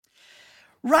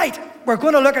Right, we're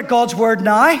going to look at God's Word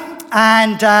now,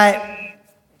 and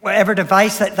whatever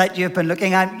device that you've been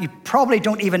looking at, you probably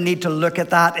don't even need to look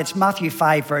at that. It's Matthew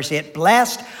 5, verse 8.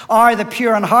 Blessed are the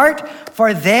pure in heart,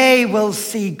 for they will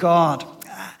see God.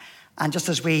 And just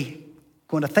as we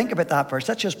going to think about that verse,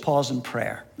 let's just pause in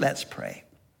prayer. Let's pray.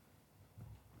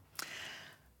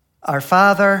 Our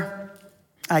Father,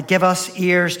 give us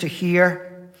ears to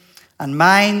hear and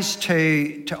minds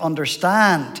to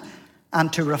understand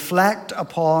and to reflect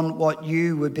upon what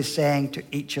you would be saying to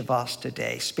each of us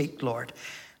today. Speak, Lord,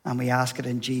 and we ask it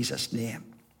in Jesus' name.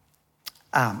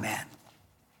 Amen.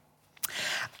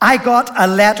 I got a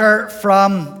letter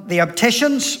from the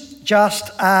opticians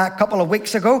just a couple of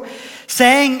weeks ago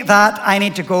saying that I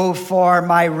need to go for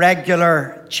my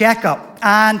regular checkup.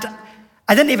 And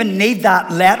I didn't even need that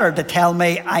letter to tell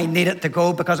me I needed to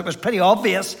go, because it was pretty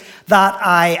obvious that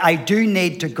I do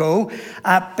need to go,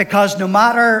 because no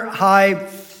matter how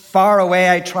far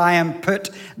away I try and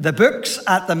put the books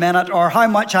at the minute, or how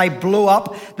much I blow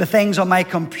up the things on my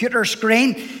computer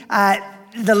screen,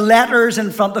 the letters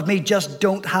in front of me just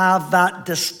don't have that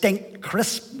distinct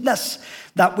crispness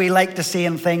that we like to see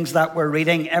in things that we're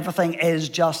reading. Everything is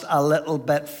just a little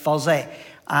bit fuzzy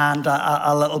and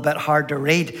a little bit hard to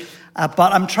read.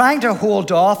 But I'm trying to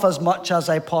hold off as much as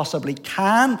I possibly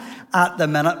can at the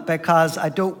minute, because I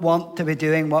don't want to be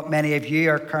doing what many of you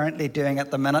are currently doing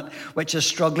at the minute, which is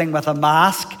struggling with a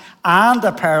mask and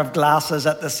a pair of glasses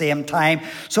at the same time.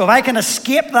 So if I can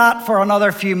escape that for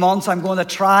another few months, I'm going to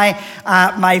try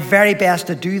my very best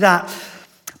to do that.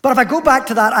 But if I go back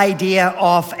to that idea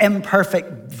of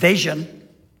imperfect vision,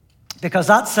 because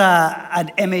that's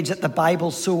an image that the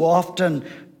Bible so often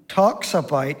talks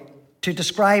about to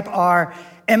describe our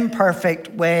imperfect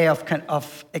way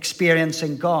of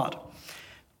experiencing God.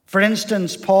 For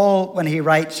instance, Paul, when he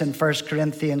writes in 1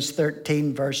 Corinthians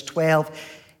 13, verse 12,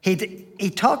 he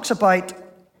talks about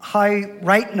how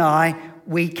right now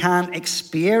we can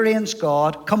experience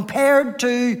God compared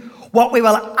to what we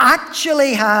will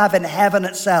actually have in heaven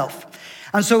itself.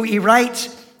 And so he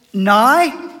writes,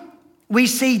 now we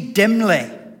see dimly,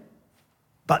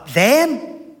 but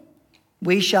then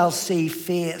we shall see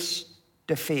face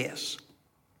to face.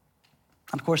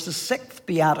 And of course, the sixth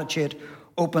beatitude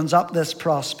opens up this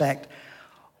prospect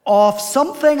of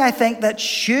something I think that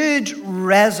should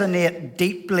resonate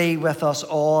deeply with us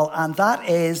all, and that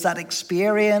is that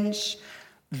experience,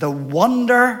 the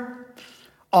wonder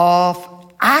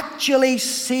of actually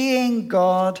seeing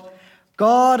God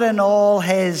in all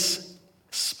his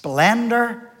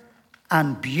splendor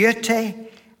and beauty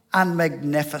and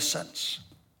magnificence.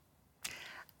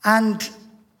 And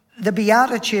the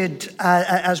Beatitude,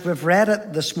 as we've read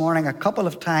it this morning a couple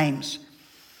of times,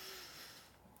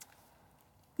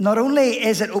 not only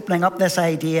is it opening up this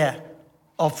idea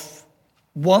of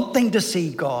wanting to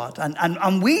see God,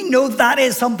 and we know that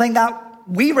is something that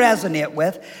we resonate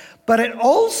with, but it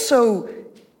also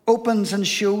opens and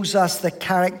shows us the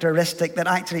characteristic that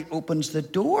actually opens the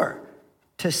door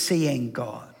to seeing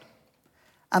God.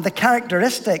 And the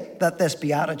characteristic that this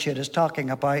Beatitude is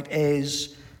talking about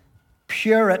is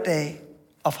purity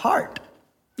of heart.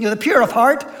 You know, the pure of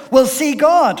heart will see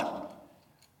God.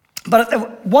 But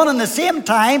at one and the same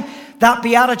time, that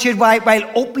beatitude,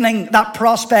 while opening that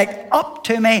prospect up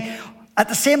to me, at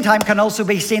the same time can also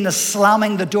be seen as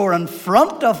slamming the door in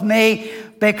front of me,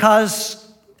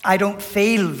 because I don't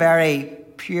feel very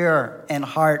pure in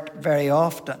heart very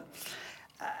often.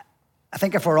 I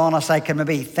think if we're honest, I can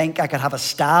maybe think I could have a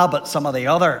stab at some of the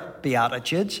other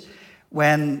beatitudes.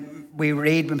 When we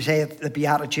say the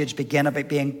Beatitudes begin about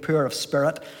being poor of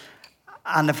spirit.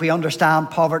 And if we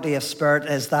understand poverty of spirit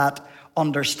is that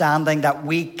understanding that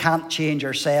we can't change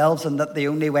ourselves, and that the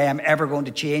only way I'm ever going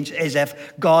to change is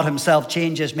if God himself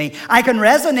changes me, I can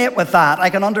resonate with that. I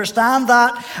can understand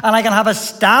that, and I can have a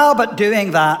stab at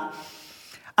doing that.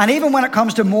 And even when it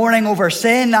comes to mourning over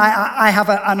sin, I have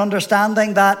an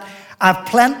understanding that I have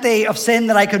plenty of sin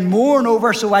that I can mourn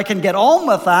over, so I can get on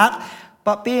with that.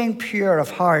 But being pure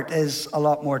of heart is a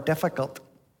lot more difficult.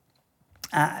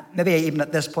 Maybe even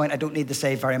at this point, I don't need to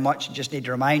say very much. I just need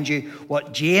to remind you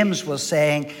what James was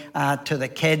saying to the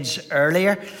kids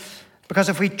earlier. Because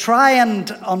if we try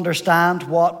and understand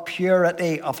what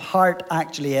purity of heart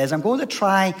actually is, I'm going to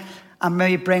try and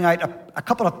maybe bring out a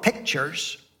couple of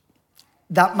pictures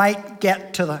that might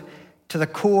get to the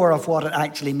core of what it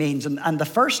actually means. And the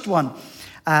first one,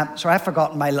 sorry, I've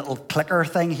forgotten my little clicker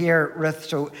thing here, Ruth.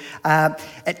 So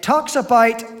it talks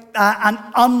about an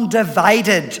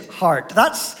undivided heart.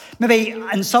 That's maybe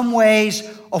in some ways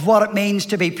of what it means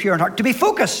to be pure in heart, to be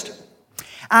focused.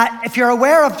 If you're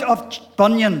aware of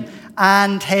Bunyan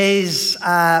and his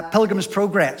Pilgrim's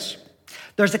Progress,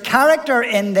 There's a character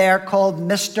in there called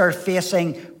Mr.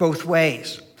 Facing Both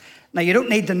Ways. Now, you don't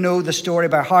need to know the story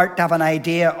by heart to have an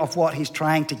idea of what he's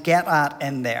trying to get at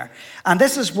in there. And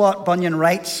this is what Bunyan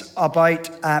writes about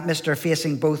Mr.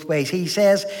 Facing Both Ways. He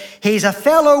says, he's a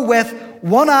fellow with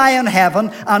one eye on heaven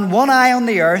and one eye on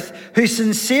the earth, who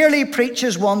sincerely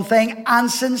preaches one thing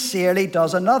and sincerely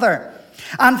does another.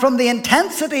 And from the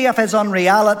intensity of his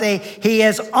unreality, he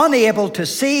is unable to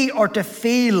see or to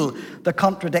feel the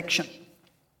contradiction.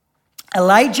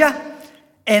 Elijah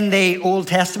in the Old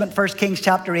Testament, 1 Kings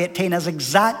chapter 18, has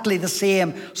exactly the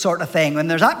same sort of thing. When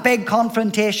there's that big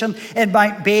confrontation in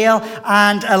Mount Baal,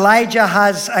 and Elijah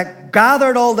has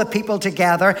gathered all the people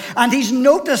together, and he's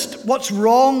noticed what's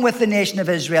wrong with the nation of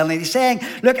Israel. And he's saying,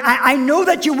 look, I know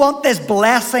that you want this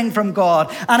blessing from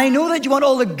God, and I know that you want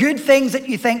all the good things that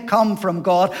you think come from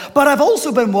God, but I've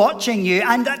also been watching you,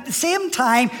 and at the same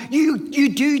time, you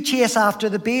do chase after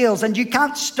the Baals, and you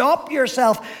can't stop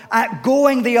yourself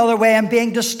going the other way and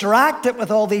being distracted with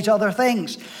all these other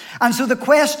things. And so the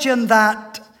question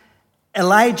that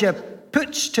Elijah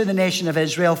puts to the nation of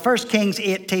Israel, 1 Kings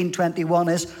 18:21,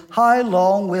 is, how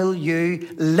long will you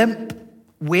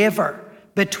waver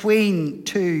between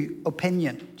two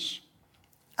opinions?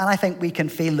 And I think we can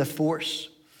feel the force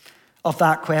of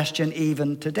that question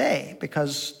even today,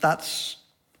 because that's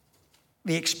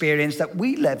the experience that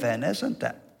we live in, isn't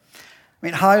it? I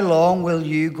mean, how long will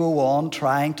you go on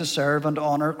trying to serve and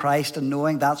honor Christ and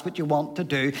knowing that's what you want to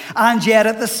do? And yet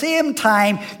at the same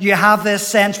time, you have this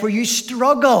sense where you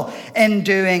struggle in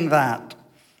doing that.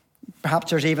 Perhaps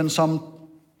there's even some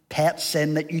pet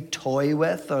sin that you toy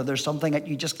with, or there's something that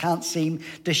you just can't seem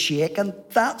to shake. And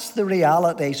that's the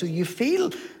reality. So you feel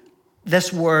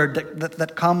this word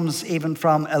that comes even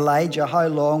from Elijah, how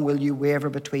long will you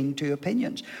waver between two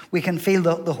opinions? We can feel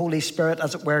the Holy Spirit,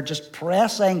 as it were, just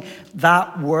pressing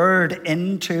that word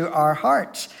into our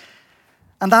hearts.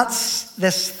 And that's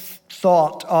this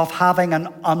thought of having an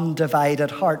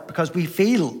undivided heart, because we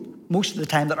feel most of the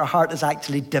time that our heart is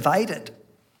actually divided.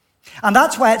 And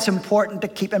that's why it's important to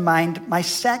keep in mind my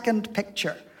second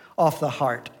picture of the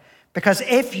heart. Because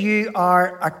if you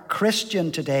are a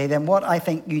Christian today, then what I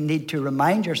think you need to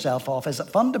remind yourself of is that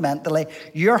fundamentally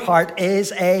your heart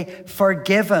is a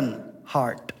forgiven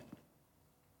heart.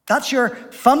 That's your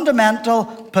fundamental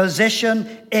position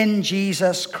in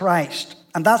Jesus Christ.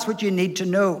 And that's what you need to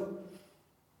know.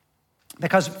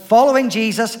 Because following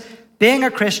Jesus, being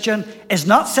a Christian, is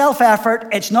not self-effort.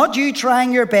 It's not you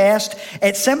trying your best.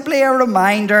 It's simply a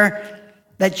reminder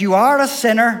that you are a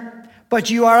sinner, but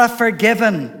you are a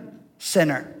forgiven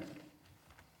sinner.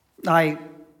 Now,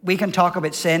 we can talk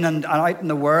about sin, and out in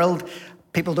the world,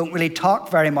 people don't really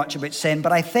talk very much about sin,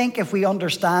 but I think if we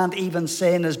understand even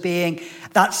sin as being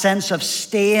that sense of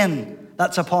stain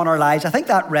that's upon our lives, I think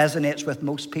that resonates with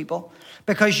most people,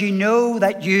 because you know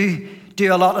that you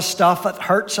do a lot of stuff that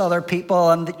hurts other people,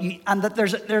 and that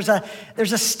there's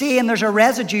a stain, there's a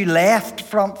residue left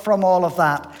from all of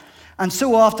that. And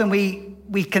so often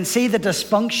we can see the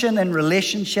dysfunction in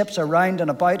relationships around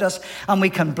and about us, and we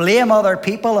can blame other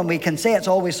people, and we can say it's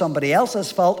always somebody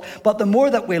else's fault. But the more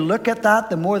that we look at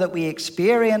that, the more that we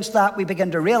experience that, we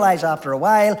begin to realize after a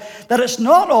while that it's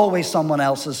not always someone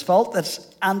else's fault,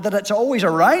 and that it's always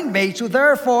around me. So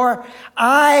therefore,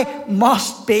 I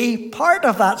must be part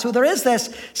of that. So there is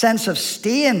this sense of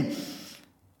stain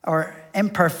or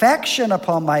imperfection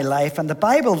upon my life. And the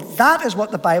Bible, that is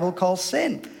what the Bible calls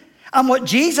sin. And what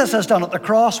Jesus has done at the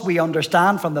cross, we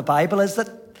understand from the Bible, is that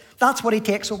that's what he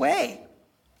takes away.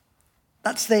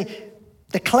 That's the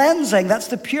cleansing, that's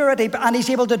the purity. And he's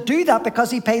able to do that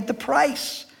because he paid the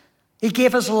price. He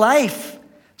gave his life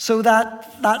so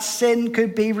that that sin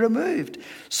could be removed.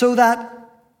 So that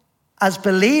as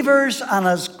believers and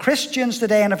as Christians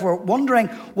today, and if we're wondering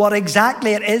what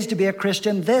exactly it is to be a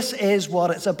Christian, this is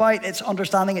what it's about. It's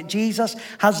understanding that Jesus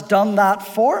has done that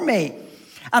for me.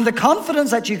 And the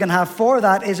confidence that you can have for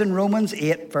that is in Romans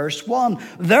 8, verse 1.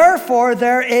 Therefore,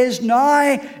 there is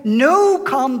now no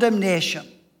condemnation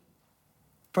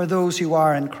for those who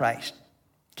are in Christ.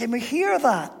 Can we hear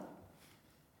that?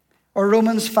 Or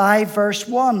Romans 5, verse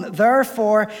 1.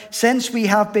 Therefore, since we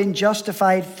have been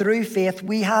justified through faith,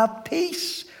 we have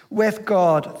peace with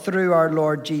God through our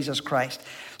Lord Jesus Christ.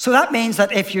 So that means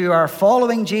that if you are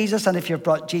following Jesus and if you've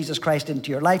brought Jesus Christ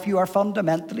into your life, you are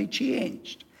fundamentally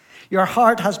changed. Your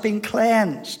heart has been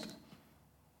cleansed.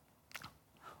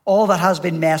 All that has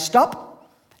been messed up,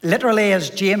 literally as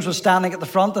James was standing at the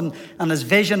front and his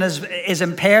vision is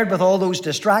impaired with all those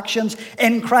distractions,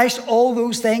 in Christ all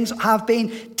those things have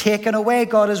been taken away.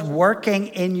 God is working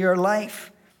in your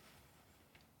life.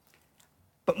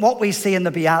 But what we see in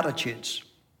the Beatitudes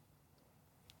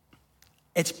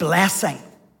It's blessing.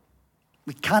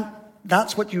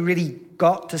 That's what you really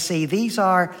got to see. These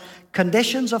are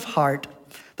conditions of heart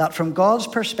that from God's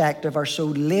perspective are so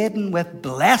laden with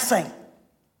blessing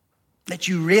that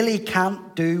you really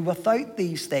can't do without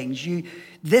these things.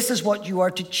 This is what you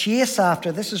are to chase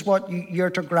after. This is what you're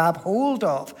to grab hold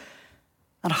of.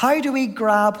 And how do we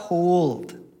grab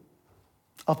hold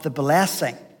of the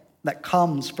blessing that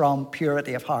comes from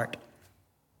purity of heart?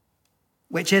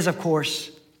 Which is, of course,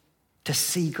 to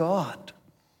see God.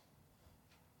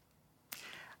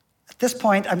 At this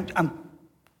point, I'm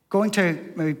going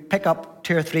to maybe pick up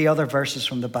 2 or 3 other verses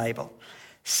from the Bible.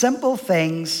 Simple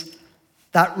things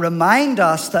that remind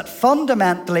us that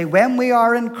fundamentally, when we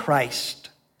are in Christ,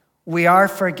 we are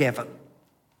forgiven.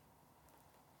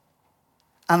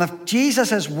 And if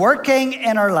Jesus is working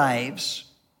in our lives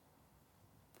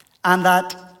and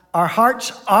that our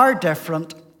hearts are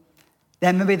different,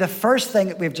 then maybe the first thing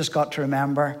that we've just got to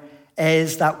remember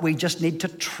is that we just need to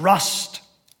trust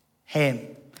him.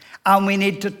 And we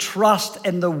need to trust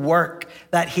in the work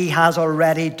that he has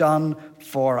already done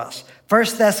for us.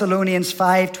 1 Thessalonians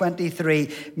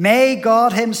 5:23, may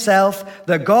God himself,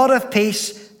 the God of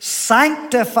peace,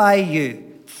 sanctify you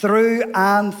through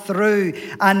and through,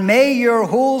 and may your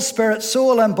whole spirit,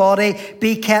 soul, and body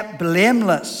be kept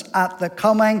blameless at the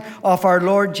coming of our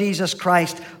Lord Jesus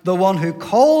Christ. The one who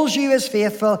calls you is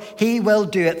faithful, he will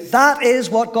do it. That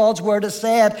is what God's word has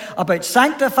said about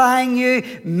sanctifying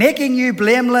you, making you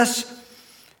blameless,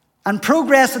 and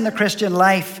progress in the Christian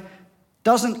life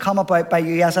doesn't come about by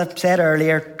you, as I've said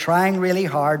earlier, trying really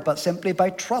hard, but simply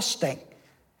by trusting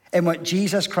in what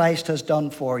Jesus Christ has done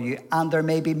for you. And there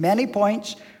may be many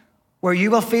points where you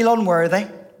will feel unworthy,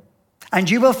 and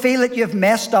you will feel that you've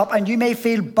messed up, and you may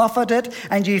feel buffeted,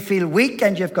 and you feel weak,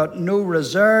 and you've got no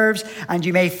reserves, and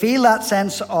you may feel that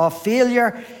sense of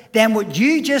failure. Then what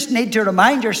you just need to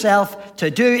remind yourself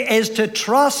to do is to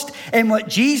trust in what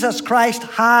Jesus Christ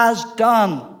has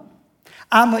done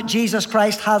and what Jesus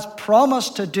Christ has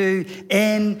promised to do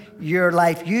in your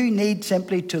life. You need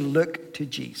simply to look to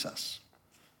Jesus.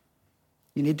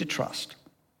 You need to trust.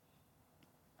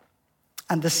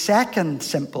 And the second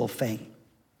simple thing,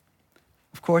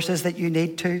 of course, is that you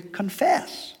need to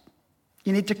confess.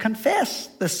 You need to confess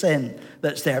the sin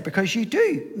that's there, because you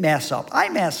do mess up. I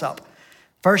mess up.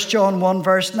 1 John 1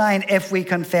 verse 9, if we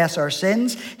confess our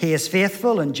sins, he is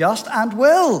faithful and just and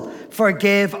will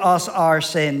forgive us our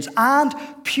sins and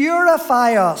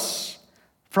purify us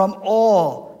from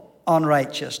all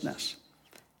unrighteousness.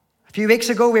 A few weeks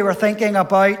ago, we were thinking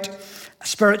about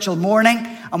spiritual mourning.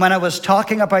 And when I was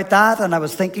talking about that, and I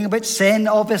was thinking about sin,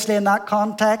 obviously in that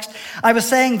context, I was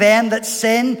saying then that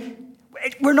sin,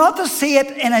 we're not to see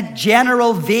it in a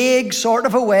general, vague sort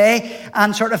of a way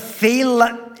and sort of feel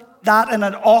that in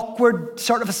an awkward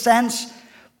sort of a sense.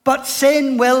 But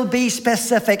sin will be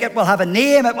specific. It will have a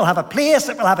name, it will have a place,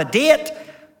 it will have a date.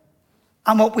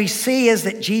 And what we see is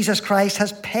that Jesus Christ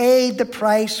has paid the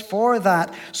price for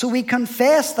that. So we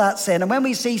confess that sin. And when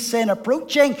we see sin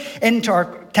approaching, into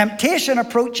our temptation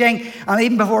approaching, and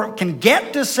even before it can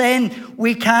get to sin,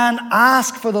 we can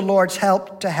ask for the Lord's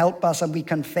help to help us, and we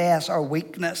confess our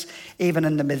weakness even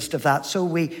in the midst of that. So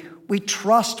we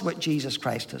trust what Jesus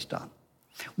Christ has done.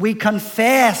 We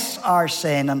confess our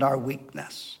sin and our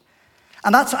weakness.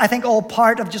 And that's, I think, all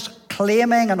part of just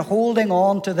claiming and holding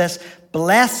on to this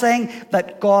blessing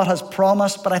that God has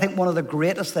promised, but I think one of the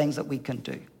greatest things that we can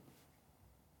do.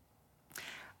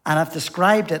 And I've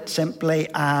described it simply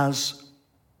as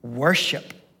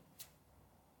worship.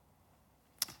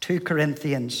 2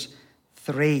 Corinthians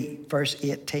 3, verse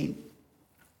 18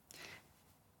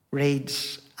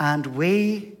 reads, and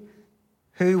we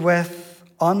who with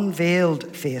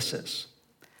unveiled faces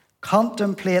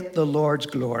contemplate the Lord's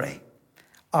glory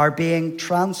are being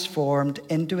transformed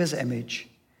into his image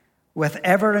with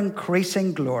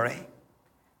ever-increasing glory,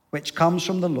 which comes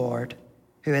from the Lord,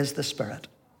 who is the Spirit.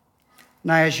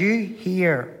 Now, as you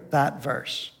hear that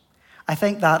verse, I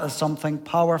think that is something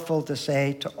powerful to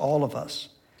say to all of us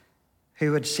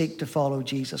who would seek to follow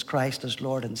Jesus Christ as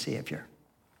Lord and Savior.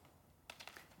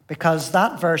 Because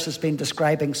that verse has been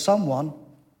describing someone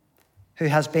who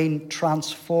has been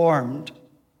transformed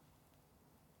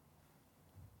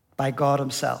by God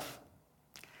himself.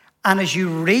 And as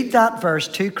you read that verse,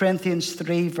 2 Corinthians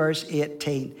 3, verse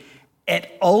 18,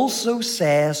 it also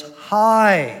says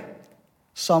how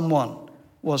someone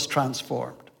was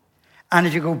transformed. And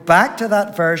if you go back to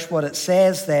that verse, what it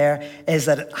says there is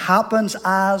that it happens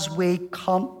as we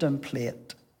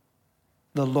contemplate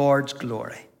the Lord's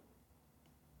glory.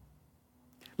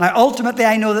 Now, ultimately,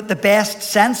 I know that the best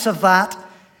sense of that,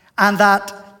 and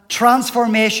that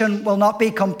Transformation will not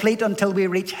be complete until we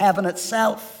reach heaven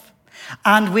itself.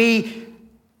 And we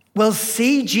will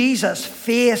see Jesus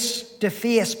face to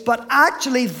face. But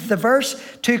actually, the verse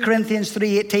 2 Corinthians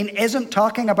 3:18 isn't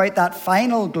talking about that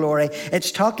final glory.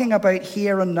 It's talking about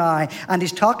here and now. And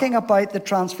he's talking about the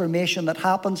transformation that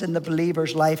happens in the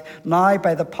believer's life now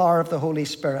by the power of the Holy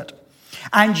Spirit.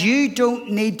 And you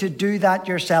don't need to do that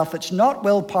yourself. It's not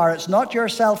willpower. It's not your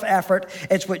self-effort.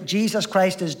 It's what Jesus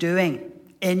Christ is doing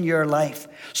in your life.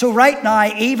 So right now,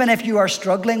 even if you are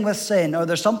struggling with sin or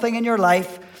there's something in your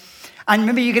life, and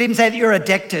maybe you could even say that you're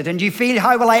addicted and you feel,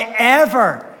 how will I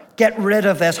ever get rid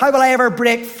of this? How will I ever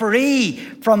break free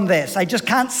from this? I just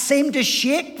can't seem to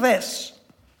shake this.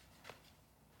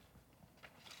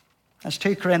 As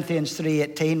 2 Corinthians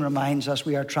 3:18 reminds us,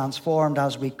 we are transformed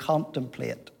as we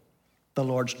contemplate the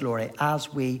Lord's glory,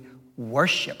 as we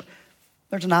worship.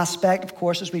 There's an aspect, of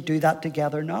course, as we do that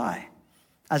together now,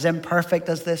 as imperfect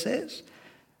as this is.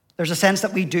 There's a sense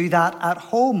that we do that at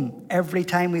home every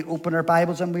time we open our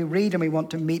Bibles and we read and we want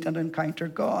to meet and encounter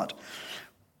God.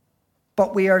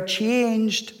 But we are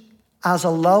changed as a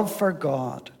love for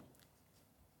God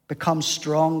becomes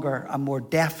stronger and more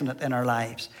definite in our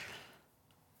lives.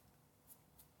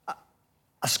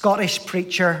 A Scottish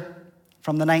preacher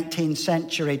from the 19th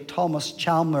century, Thomas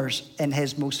Chalmers, in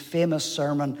his most famous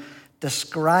sermon,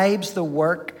 describes the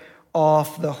work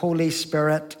of the Holy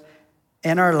Spirit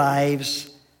in our lives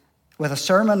with a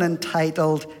sermon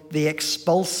entitled The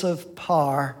Expulsive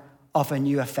Power of a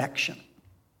New Affection.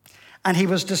 And he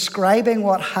was describing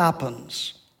what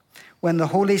happens when the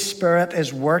Holy Spirit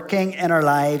is working in our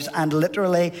lives, and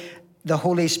literally the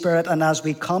Holy Spirit, and as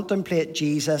we contemplate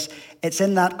Jesus, it's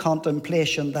in that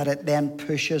contemplation that it then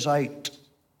pushes out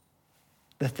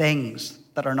the things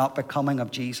that are not becoming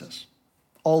of Jesus.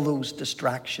 All those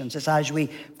distractions. It's as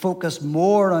we focus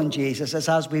more on Jesus, it's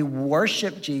as we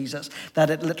worship Jesus,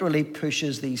 that it literally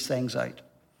pushes these things out.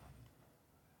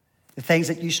 The things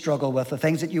that you struggle with, the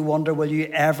things that you wonder, will you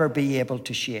ever be able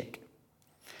to shake?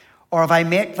 Or if I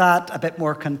make that a bit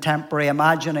more contemporary,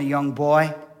 imagine a young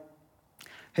boy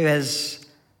who is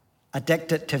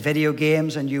addicted to video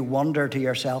games, and you wonder to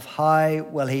yourself, how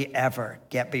will he ever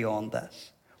get beyond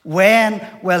this? When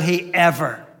will he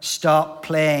ever stop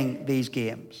playing these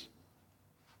games?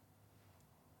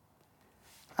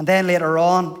 And then later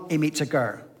on, he meets a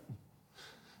girl.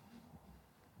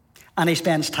 And he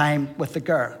spends time with the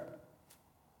girl.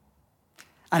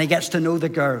 And he gets to know the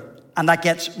girl. And that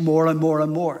gets more and more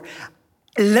and more.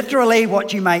 Literally,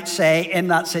 what you might say in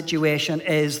that situation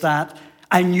is that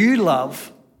a new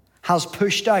love has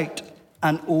pushed out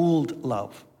an old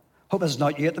love. Hope it's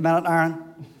not you at the minute, Aaron.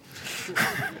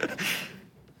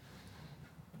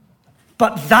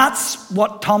 But that's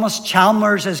what Thomas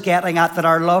Chalmers is getting at, that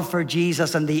our love for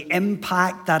Jesus and the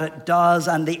impact that it does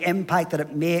and the impact that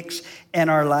it makes in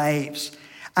our lives.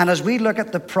 And as we look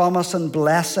at the promise and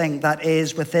blessing that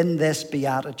is within this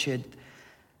beatitude,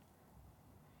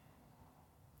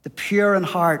 the pure in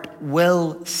heart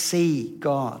will see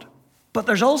God. But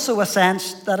there's also a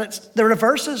sense that the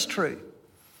reverse is true.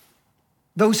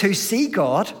 Those who see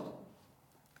God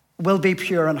will be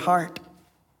pure in heart.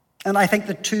 And I think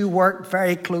the two work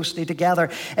very closely together.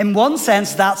 In one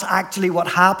sense, that's actually what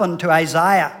happened to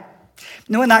Isaiah.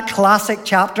 You know, in that classic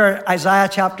chapter, Isaiah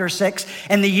chapter 6,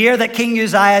 in the year that King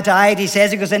Uzziah died, he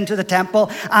says he goes into the temple,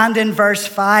 and in verse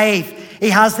 5, he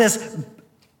has this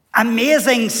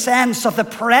amazing sense of the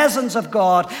presence of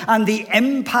God and the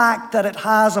impact that it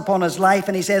has upon his life.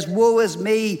 And he says, "Woe is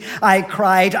me, I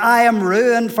cried. I am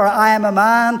ruined, for I am a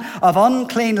man of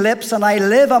unclean lips, and I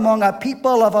live among a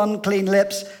people of unclean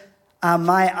lips. And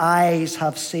my eyes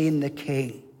have seen the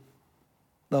King,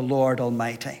 the Lord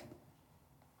Almighty."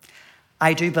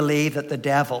 I do believe that the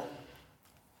devil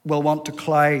will want to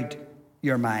cloud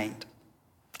your mind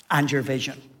and your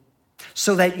vision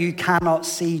so that you cannot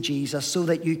see Jesus, so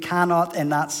that you cannot, in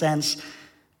that sense,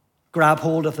 grab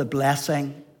hold of the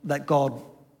blessing that God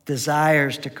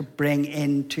desires to bring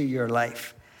into your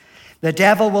life. The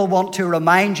devil will want to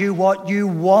remind you what you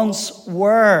once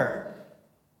were.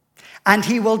 And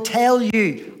he will tell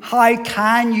you, how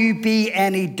can you be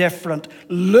any different?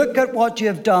 Look at what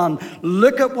you've done.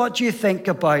 Look at what you think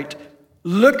about.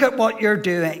 Look at what you're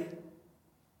doing.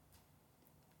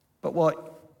 But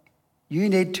what you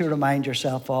need to remind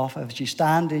yourself of as you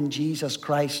stand in Jesus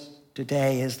Christ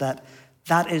today is that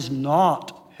that is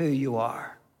not who you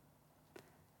are.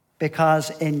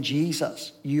 Because in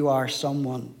Jesus, you are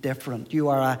someone different. You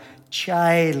are a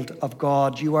child of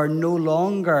God. You are no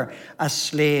longer a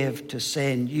slave to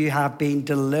sin. You have been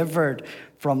delivered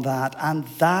from that. And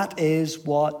that is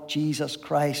what Jesus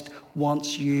Christ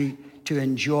wants you to to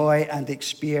enjoy and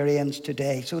experience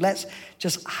today. So let's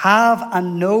just have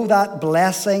and know that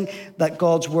blessing that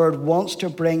God's word wants to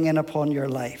bring in upon your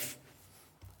life,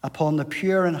 upon the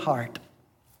pure in heart,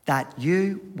 that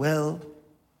you will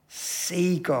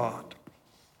see God.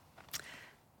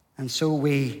 And so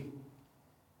we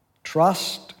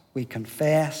trust, we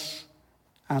confess,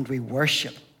 and we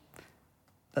worship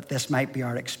that this might be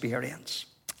our experience.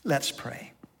 Let's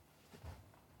pray.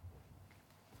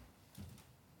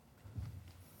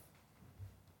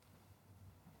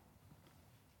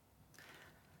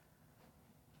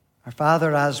 Our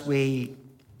Father, as we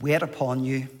wait upon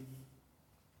you,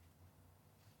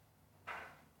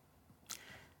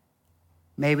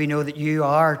 may we know that you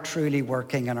are truly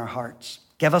working in our hearts.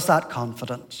 Give us that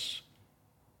confidence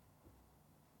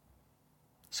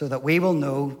so that we will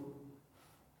know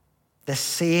the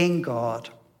seeing God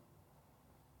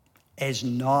is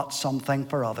not something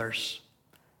for others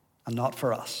and not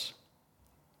for us.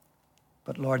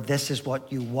 But Lord, this is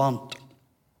what you want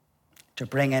to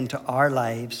bring into our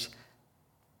lives,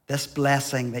 this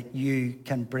blessing that you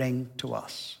can bring to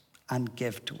us and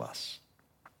give to us.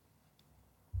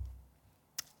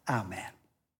 Amen.